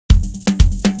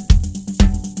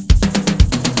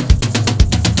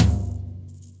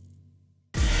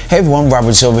Hey everyone,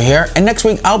 Robert Silver here, and next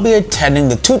week I'll be attending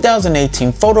the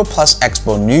 2018 PhotoPlus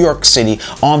Expo New York City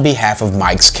on behalf of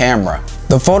Mike's Camera.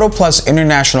 The PhotoPlus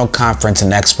International Conference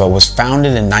and Expo was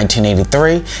founded in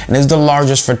 1983 and is the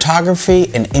largest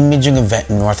photography and imaging event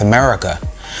in North America.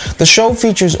 The show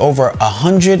features over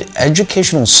 100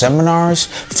 educational seminars,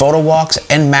 photo walks,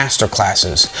 and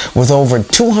masterclasses, with over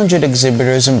 200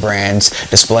 exhibitors and brands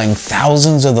displaying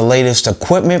thousands of the latest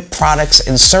equipment, products,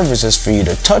 and services for you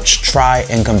to touch, try,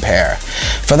 and compare.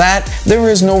 For that, there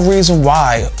is no reason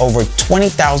why over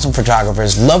 20,000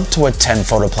 photographers love to attend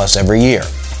PhotoPlus every year.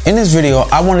 In this video,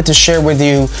 I wanted to share with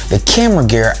you the camera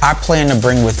gear I plan to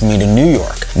bring with me to New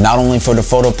York, not only for the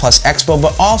PhotoPlus Expo,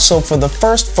 but also for the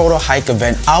first photo hike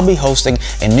event I'll be hosting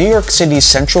in New York City's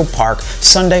Central Park,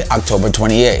 Sunday, October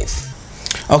 28th.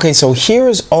 Okay, so here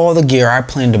is all the gear I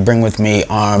plan to bring with me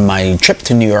on my trip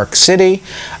to New York City.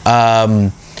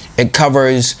 It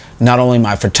covers not only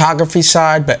my photography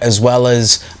side, but as well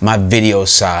as my video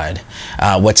side.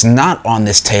 What's not on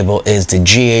this table is the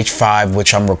GH5,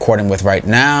 which I'm recording with right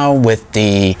now with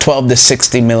the 12 to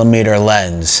 60 millimeter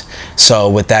lens. So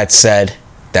with that said,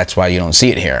 that's why you don't see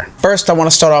it here. First, I want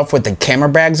to start off with the camera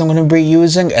bags I'm going to be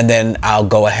using, and then I'll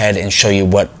go ahead and show you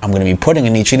what I'm going to be putting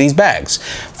in each of these bags.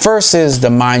 First is the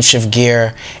Mindshift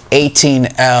Gear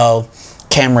 18L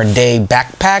Camera Day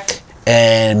Backpack.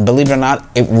 And believe it or not,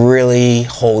 it really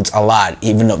holds a lot.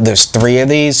 Even though there's three of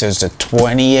these, there's the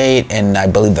 28 and I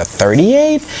believe the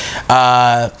 38.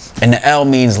 And the L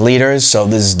means liters, so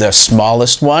this is the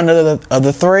smallest one of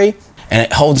the three. And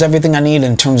it holds everything I need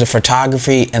in terms of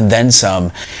photography and then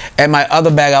some. And my other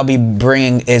bag I'll be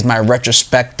bringing is my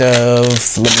retrospective.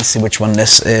 Let me see which one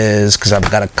this is, because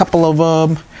I've got a couple of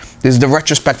them. This is the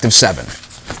Retrospective 7.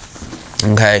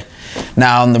 Okay.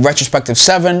 Now, in the Retrospective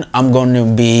 7, I'm going to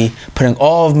be putting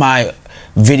all of my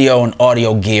video and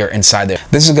audio gear inside there.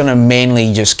 This is going to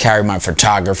mainly just carry my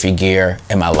photography gear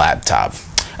and my laptop.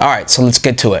 All right, so let's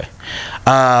get to it.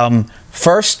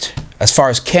 First, as far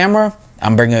as camera,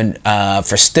 I'm bringing,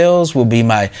 for stills, will be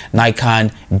my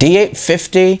Nikon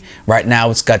D850. Right now,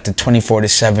 it's got the 24 to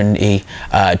 70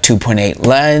 2.8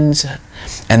 lens.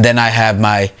 And then I have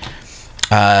my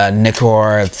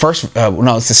Nikkor it's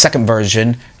the second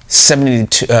version,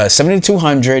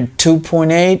 7200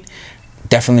 2.8.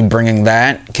 Definitely bringing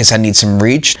that in case I need some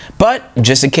reach, but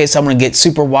just in case I'm gonna get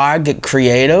super wide, get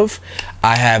creative,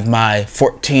 I have my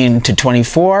 14 to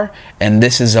 24, and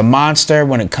this is a monster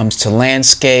when it comes to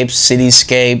landscapes,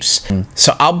 cityscapes.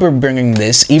 So I'll be bringing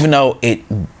this, even though it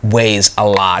weighs a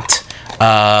lot,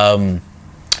 but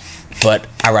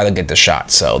I rather get the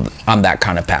shot. So I'm that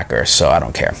kind of packer, so I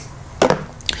don't care.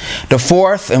 The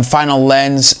fourth and final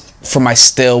lens for my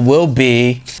still will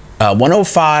be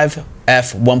 105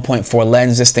 f 1.4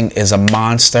 lens. This thing is a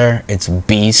monster. It's a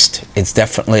beast. It's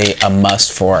definitely a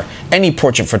must for any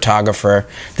portrait photographer.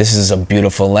 This is a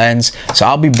beautiful lens, so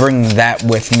I'll be bringing that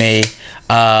with me.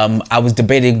 I was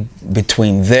debating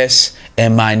between this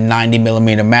and my 90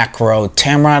 millimeter macro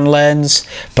Tamron lens,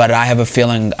 but I have a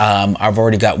feeling I've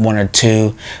already got one or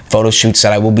two photo shoots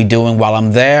that I will be doing while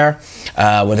I'm there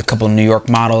with a couple of New York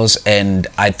models, and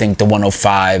I think the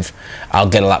 105, I'll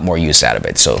get a lot more use out of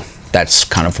it. So that's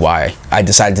kind of why I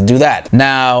decided to do that.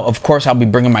 Now, of course, I'll be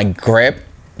bringing my grip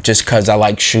just because I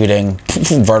like shooting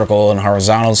vertical and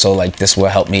horizontal, so like this will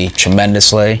help me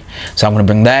tremendously. So I'm gonna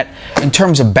bring that. In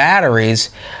terms of batteries,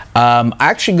 I'm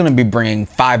actually gonna be bringing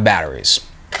 5 batteries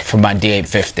for my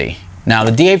D850. Now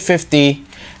the D850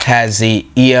 has the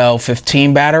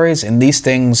EL15 batteries, and these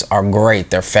things are great.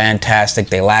 They're fantastic.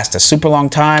 They last a super long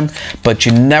time, but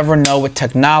you never know with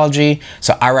technology,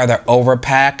 so I rather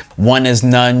overpack. 1 is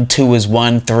none, 2 is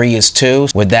 1, 3 is 2.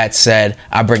 With that said,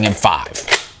 I bring in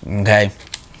 5, okay?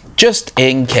 Just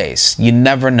in case, you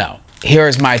never know. Here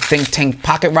is my Think Tank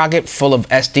Pocket Rocket full of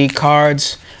SD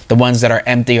cards. The ones that are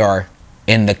empty are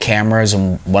in the cameras,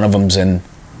 and one of them's in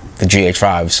the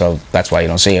GH5, so that's why you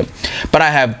don't see it. But I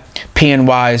have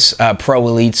PNY's Pro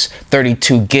Elites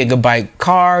 32 gigabyte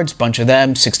cards, bunch of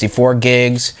them, 64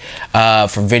 gigs.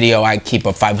 For video, I keep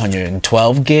a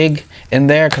 512 gig in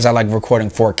there because I like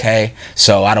recording 4K,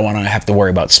 so I don't want to have to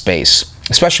worry about space,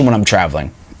 especially when I'm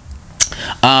traveling.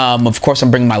 Of course,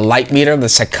 I'm bringing my light meter, the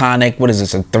Sekonic, what is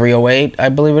this, a 308, I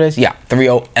believe it is? Yeah,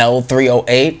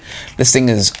 L308. This thing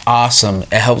is awesome.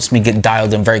 It helps me get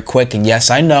dialed in very quick. And yes,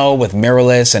 I know with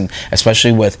mirrorless and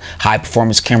especially with high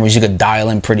performance cameras, you could dial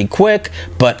in pretty quick.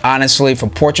 But honestly, for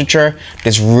portraiture,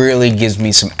 this really gives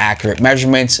me some accurate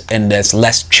measurements, and there's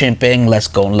less chimping, less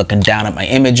going looking down at my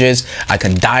images. I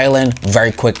can dial in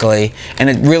very quickly, and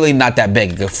it's really not that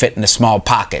big. It can fit in a small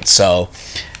pocket. So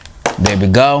there we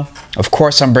go. Of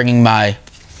course, I'm bringing my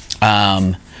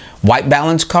white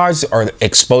balance cards or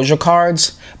exposure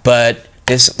cards, but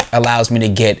this allows me to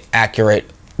get accurate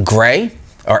gray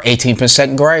or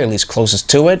 18% gray, at least closest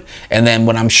to it. And then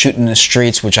when I'm shooting the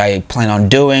streets, which I plan on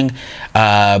doing,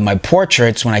 my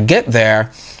portraits, when I get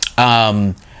there,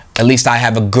 at least I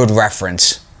have a good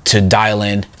reference to dial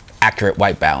in accurate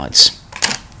white balance.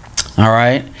 All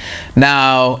right.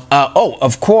 Now, oh,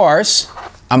 of course,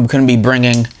 I'm going to be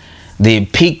bringing the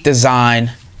Peak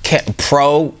Design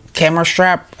Pro camera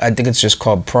strap. I think it's just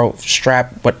called Pro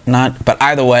strap, whatnot. But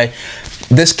either way,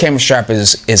 this camera strap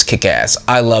is kick-ass.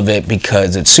 I love it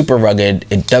because it's super rugged.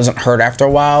 It doesn't hurt after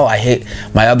a while. I hate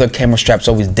my other camera straps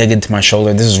always dig into my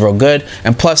shoulder. This is real good.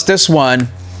 And plus this one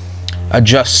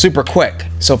adjusts super quick.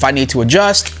 So if I need to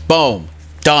adjust, boom,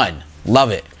 done.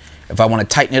 Love it. If I want to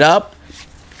tighten it up,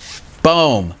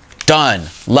 boom, done.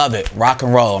 Love it. Rock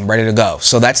and roll. I'm ready to go.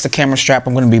 So that's the camera strap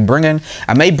I'm going to be bringing.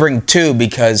 I may bring two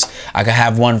because I could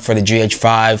have one for the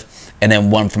GH5 and then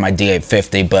one for my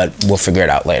D850, but we'll figure it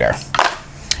out later.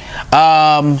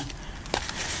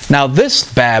 Now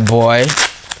this bad boy,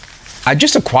 I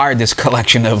just acquired this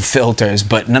collection of filters,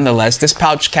 but nonetheless, this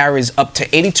pouch carries up to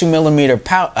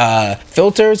 82mm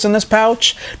filters in this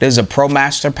pouch. There's a Pro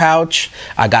Master pouch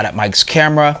I got at Mike's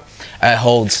Camera. It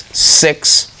holds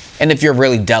 6. And if you're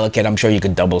really delicate, I'm sure you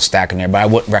could double stack in there, but I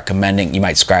wouldn't recommend it. You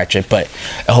might scratch it, but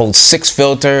it holds 6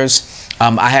 filters.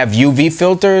 I have UV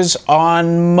filters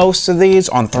on most of these.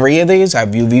 On 3 of these, I have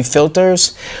UV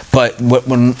filters. But what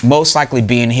will most likely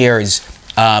be in here is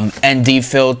ND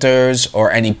filters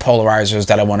or any polarizers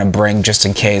that I want to bring just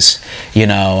in case, you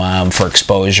know, for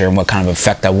exposure and what kind of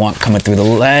effect I want coming through the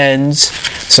lens.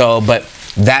 So, but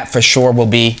that for sure will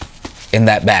be in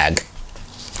that bag.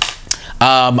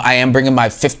 I am bringing my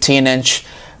 15-inch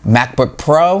MacBook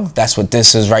Pro. That's what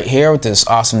this is right here with this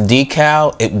awesome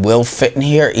decal. It will fit in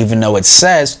here even though it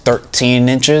says 13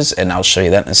 inches, and I'll show you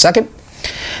that in a second.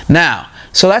 Now,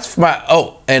 so that's for my,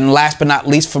 oh, and last but not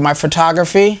least for my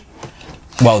photography,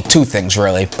 well, 2 things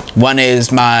really. One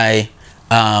is my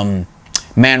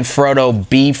Manfrotto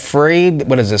Be-Free.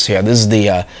 What is this here? This is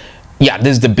the, yeah,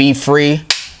 this is the Be-Free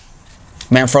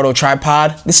Manfrotto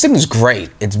tripod. This thing is great.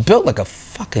 It's built like a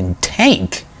fucking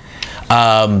tank.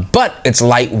 But it's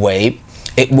lightweight.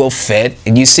 It will fit.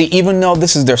 And you see, even though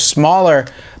this is their smaller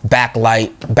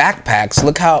backlight backpacks,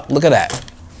 look at that.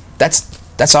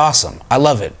 That's awesome. I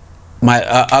love it. My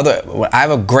I have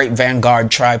a great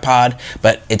Vanguard tripod,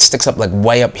 but it sticks up like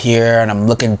way up here, and I'm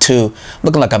looking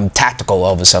like I'm tactical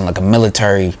all of a sudden, like a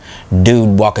military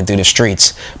dude walking through the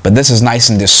streets. But this is nice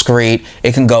and discreet.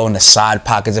 It can go in the side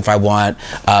pockets if I want,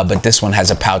 but this one has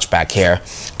a pouch back here.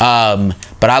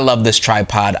 But I love this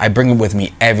tripod. I bring it with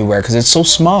me everywhere because it's so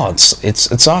small.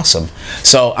 It's awesome.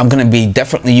 So I'm gonna be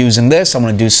definitely using this. I'm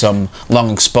gonna do some long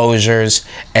exposures,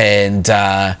 and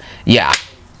yeah.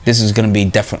 This is going to be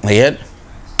definitely it.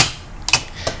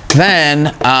 Then,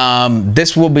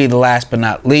 this will be the last but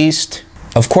not least.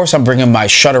 Of course, I'm bringing my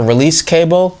shutter release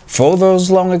cable for those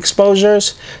long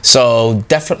exposures. So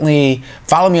definitely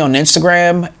follow me on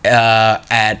Instagram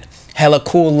at Hella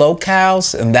Cool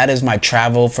Locales, and that is my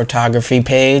travel photography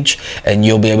page, and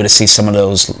you'll be able to see some of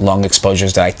those long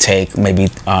exposures that I take, maybe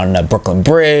on Brooklyn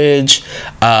Bridge,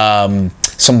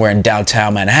 somewhere in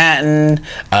downtown Manhattan,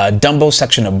 Dumbo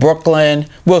section of Brooklyn.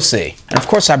 We'll see. And of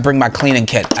course, I bring my cleaning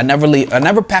kit. I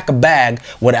never pack a bag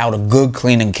without a good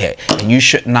cleaning kit, and you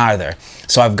shouldn't either.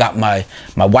 So I've got my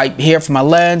wipe here for my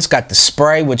lens, got the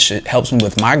spray, which helps me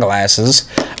with my glasses.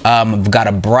 I've got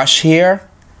a brush here,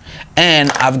 and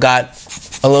I've got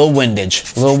a little windage.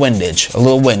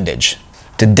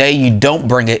 The day you don't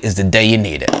bring it is the day you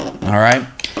need it. All right.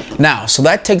 Now, so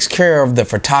that takes care of the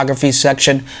photography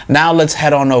section. Now let's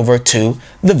head on over to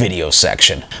the video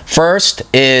section. First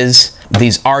is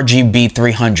these RGB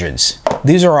 300s.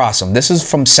 These are awesome. This is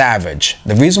from Savage.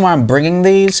 The reason why I'm bringing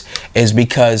these is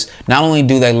because not only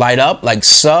do they light up like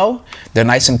so, they're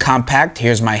nice and compact.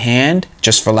 Here's my hand,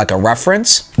 just for like a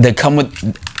reference. They come with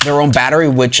their own battery,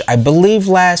 which I believe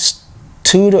lasts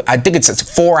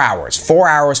 4 hours. 4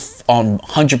 hours on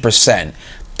 100%.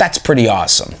 That's pretty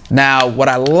awesome. Now, what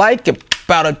I like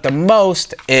about it the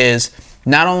most is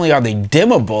not only are they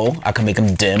dimmable, I can make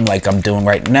them dim like I'm doing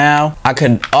right now. I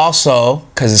can also,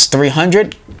 because it's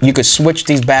 300, you could switch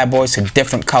these bad boys to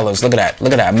different colors. Look at that,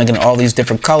 look at that. I'm making all these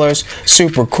different colors,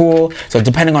 super cool. So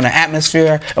depending on the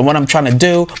atmosphere and what I'm trying to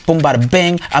do, boom, bada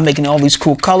bing, I'm making all these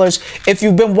cool colors. If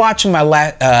you've been watching my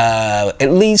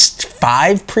at least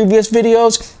 5 previous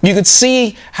videos, you could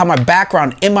see how my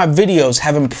background in my videos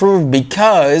have improved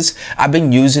because I've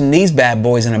been using these bad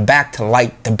boys in the back to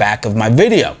light the back of my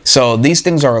video. So these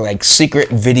things are like secret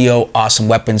video awesome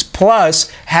weapons.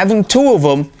 Plus, having 2 of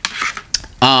them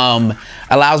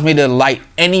Allows me to light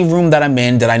any room that I'm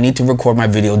in that I need to record my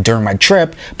video during my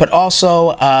trip, but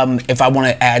also if I want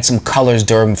to add some colors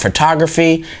during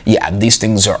photography, yeah, these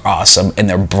things are awesome and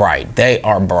they're bright. They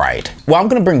are bright. Well, I'm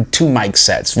gonna bring two mic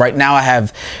sets. Right now I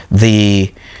have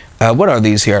the, what are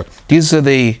these here? These are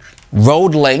the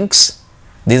Rode Links.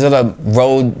 These are the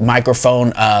Rode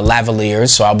microphone lavaliers,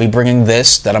 so I'll be bringing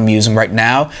this that I'm using right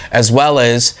now, as well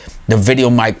as the Video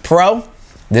Mic Pro.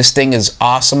 This thing is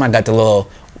awesome. I got the little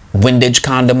windage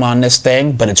condom on this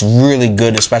thing, but it's really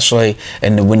good, especially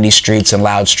in the windy streets and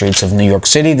loud streets of New York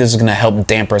City. This is going to help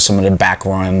damper some of the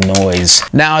background noise.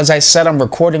 Now, as I said, I'm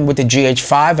recording with the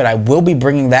GH5, and I will be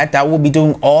bringing that. That will be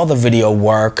doing all the video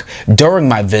work during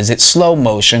my visit, slow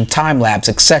motion, time lapse,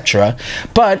 etc.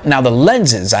 But now the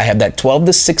lenses, I have that 12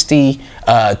 to 60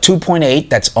 2.8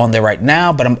 that's on there right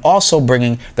now, but I'm also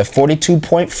bringing the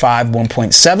 42.5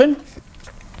 1.7.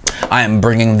 I am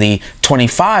bringing the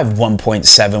 25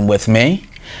 1.7 with me,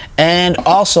 and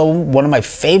also one of my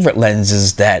favorite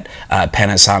lenses that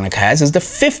Panasonic has is the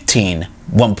 15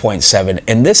 1.7,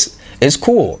 and this is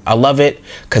cool. I love it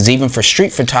because even for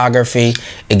street photography,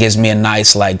 it gives me a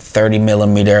nice like 30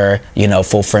 millimeter, you know,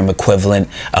 full frame equivalent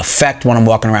effect when I'm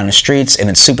walking around the streets, and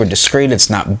it's super discreet. It's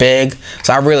not big,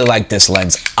 so I really like this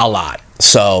lens a lot.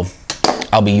 So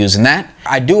I'll be using that.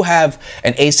 I do have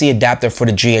an AC adapter for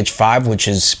the GH5, which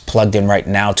is plugged in right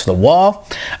now to the wall.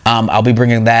 I'll be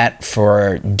bringing that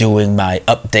for doing my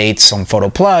updates on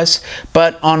PhotoPlus.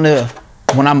 But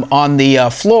when I'm on the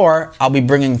floor, I'll be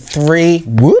bringing three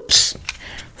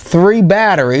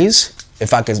batteries,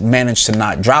 if I could manage to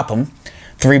not drop them.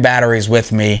 3 batteries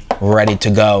with me, ready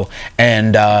to go.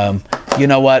 And you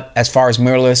know what? As far as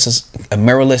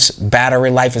mirrorless battery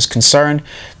life is concerned,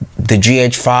 the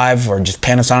GH5 or just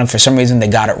Panasonic, for some reason, they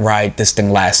got it right. This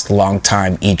thing lasts a long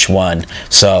time, each one.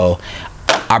 So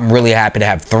I'm really happy to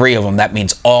have 3 of them. That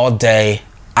means all day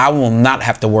I will not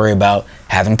have to worry about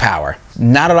having power.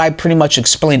 Now that I pretty much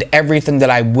explained everything that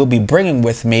I will be bringing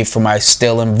with me for my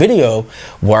still and video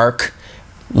work,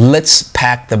 let's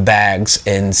pack the bags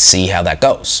and see how that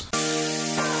goes.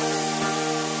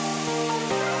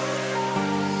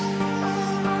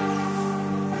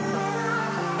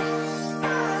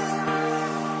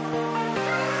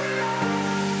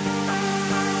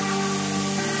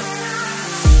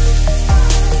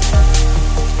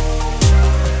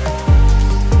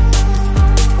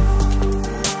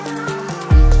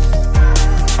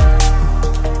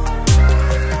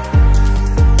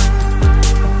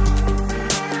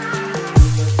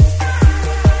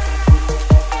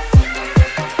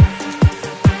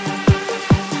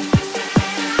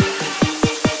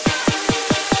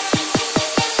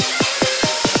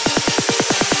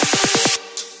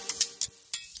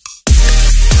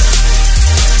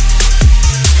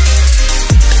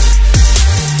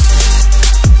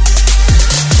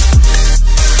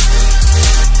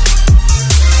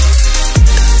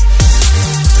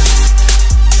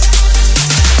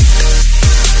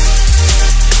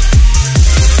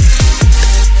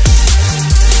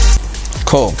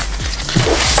 Cool.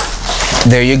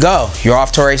 There you go. You're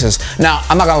off to races. Now,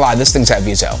 I'm not gonna lie, this thing's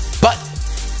heavy as hell, but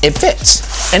it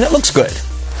fits and it looks good.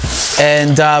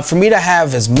 And for me to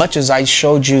have as much as I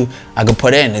showed you I could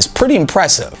put in is pretty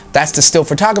impressive. That's the still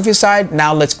photography side.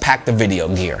 Now let's pack the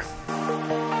video gear.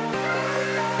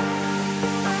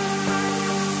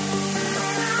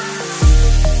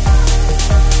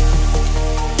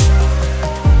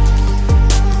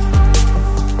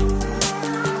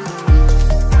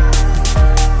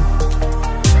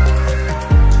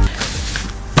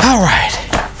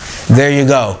 There you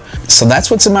go. So that's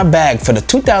what's in my bag for the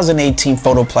 2018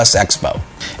 PhotoPlus Expo.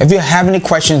 If you have any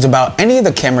questions about any of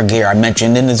the camera gear I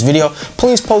mentioned in this video,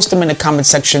 please post them in the comment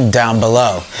section down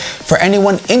below. For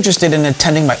anyone interested in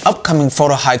attending my upcoming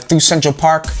photo hike through Central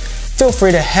Park, feel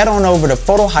free to head on over to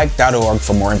photohike.org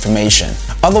for more information.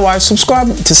 Otherwise, subscribe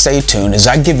to stay tuned as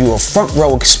I give you a front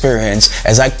row experience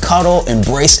as I cuddle,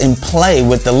 embrace, and play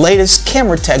with the latest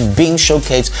camera tech being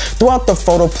showcased throughout the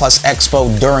PhotoPlus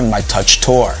Expo during my Touch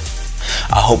Tour.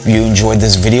 I hope you enjoyed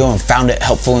this video and found it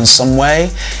helpful in some way.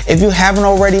 If you haven't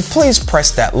already, please press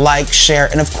that like, share,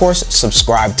 and of course,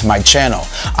 subscribe to my channel.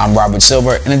 I'm Robert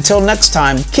Silver, and until next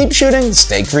time, keep shooting,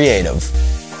 stay creative.